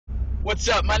What's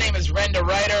up? My name is Renda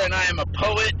Writer, and I am a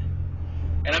poet.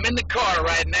 And I'm in the car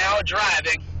right now,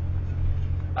 driving.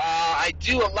 I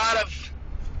do a lot of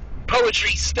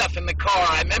poetry stuff in the car.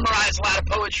 I memorize a lot of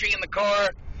poetry in the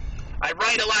car. I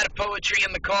write a lot of poetry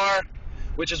in the car,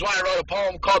 which is why I wrote a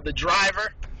poem called The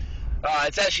Driver.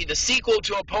 It's actually the sequel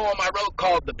to a poem I wrote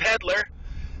called The Peddler,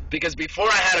 because before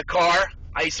I had a car,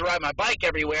 I used to ride my bike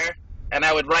everywhere, and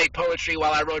I would write poetry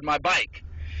while I rode my bike.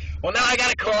 Well, now I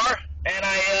got a car, and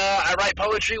I write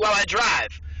poetry while I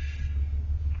drive.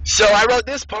 So I wrote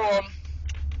this poem.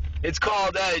 It's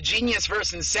called Genius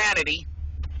versus Insanity,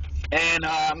 and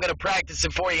I'm going to practice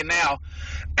it for you now.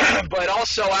 But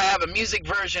also I have a music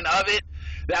version of it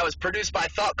that was produced by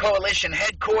Thought Coalition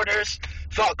headquarters,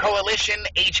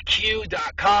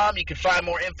 thoughtcoalitionhq.com. You can find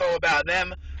more info about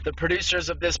them, the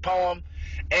producers of this poem.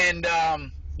 And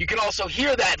you can also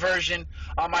hear that version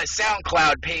on my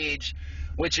SoundCloud page,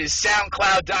 which is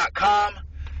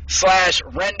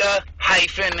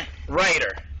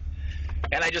soundcloud.com/Renda-Writer.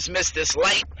 And I just missed this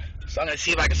light, so I'm going to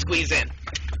see if I can squeeze in.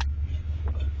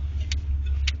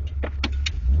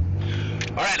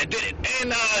 Alright, I did it.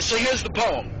 And so here's the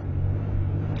poem.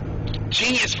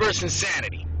 Genius versus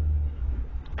Insanity.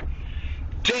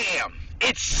 Damn,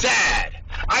 it's sad.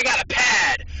 I got a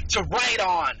pad to write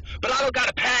on, but I don't got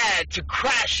a pad to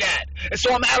crash at. And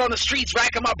so I'm out on the streets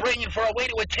racking my brain for a way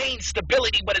to attain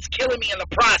stability, but it's killing me in the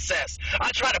process.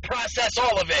 I try to process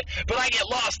all of it, but I get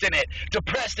lost in it,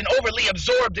 depressed and overly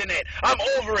absorbed in it. I'm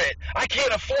over it. I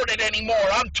can't afford it anymore.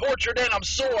 I'm tortured and I'm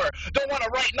sore. Don't want to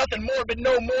write nothing morbid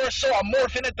no more, so I'm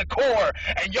morphing at the core.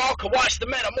 And y'all can watch the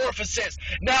metamorphosis.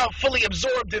 Now I'm fully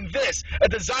absorbed in this. A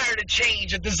desire to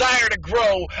change, a desire to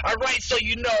grow. I write so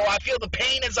you know. I feel the pain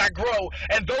as I grow,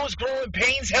 and those growing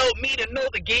pains help me to know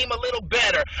the game a little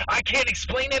better. I can't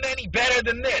explain it any better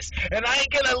than this, and I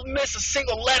ain't gonna miss a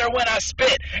single letter when I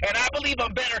spit, and I believe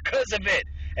I'm better cause of it,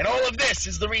 and all of this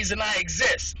is the reason I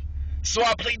exist. So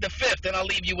I'll plead the fifth, and I'll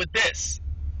leave you with this.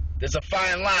 There's a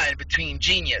fine line between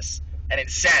genius and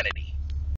insanity.